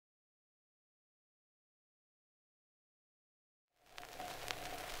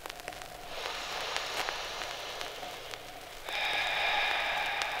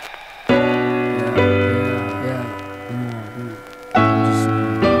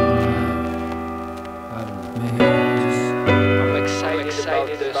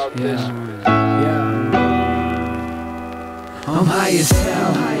I'm high as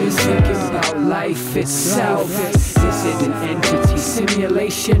hell, thinking about life itself. Is it an entity,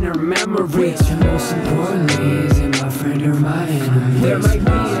 simulation, or memory? And most importantly, is it my friend or my enemy? There might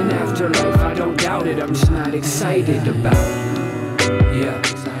be an afterlife, I don't doubt it. I'm just not excited about it.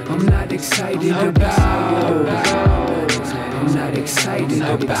 I'm not excited about. I'm not excited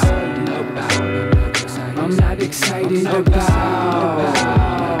about. I'm not excited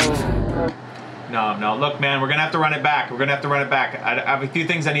about. No, look, man, we're gonna have to run it back. I have a few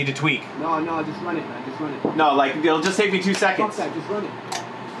things I need to tweak. No, just run it, man. Just run it. No, like, it'll just take me 2 seconds. Fuck that, just run it.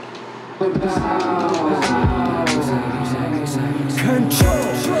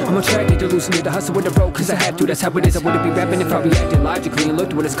 Control. I'm attracted to loosening the hustle with the road, cause I have to, that's how it is. I wouldn't be rapping if I reacted logically and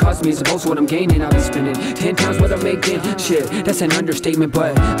looked at what it's cost me as opposed to what I'm gaining. I'll be spending 10 times what I'm making. Shit, that's an understatement,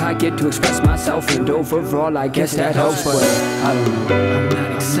 but I get to express myself, and overall I guess that helps. But I don't know,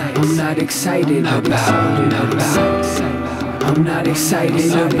 I'm not excited about it. I'm not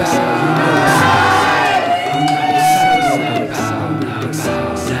excited about it.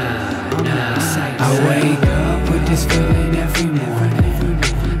 I wake up with this feeling every morning,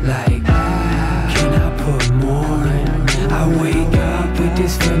 like, can I put more in? I wake up with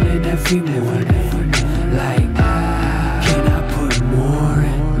this feeling every morning, like, can I put more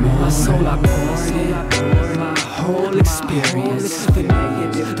in? My soul I pour in, my whole experience, the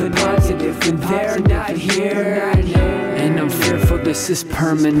negative, the positive, and they're not here. And I'm fearful this is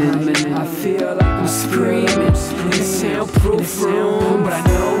permanent. I feel like I'm screaming in a soundproof room, but I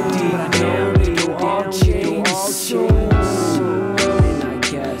know deep down it'll all change soon. And I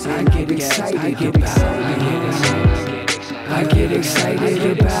guess I get excited about it. I get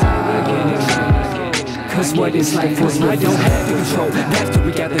excited about it. Cause what is life when I don't have the control? That's the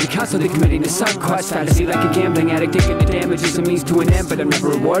reality, constantly committing to some cost fallacy, like a gambling addict, thinking the damage is a means to an end. But I'm never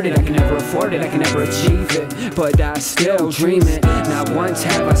rewarded, I can never afford it, I can never achieve it, but I still dream it. Not once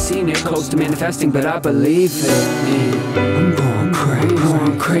have I seen it, close to manifesting, but I believe it. I'm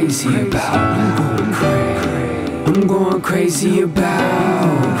going crazy about. I'm going crazy about.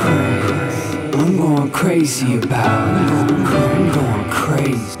 I'm going crazy about. I'm going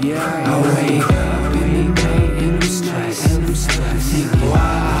crazy. I wake up in the night and I'm stressed. Thinking,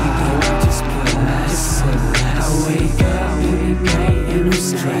 wow, I just put less. I wake up in the night and I'm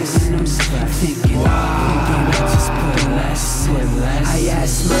stressed. Thinking, wow, I just put less. I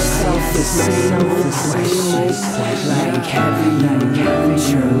ask myself the same old question, like having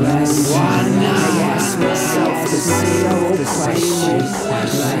your less. I ask myself the same old question,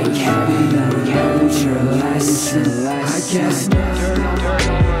 like having your lesson. I guess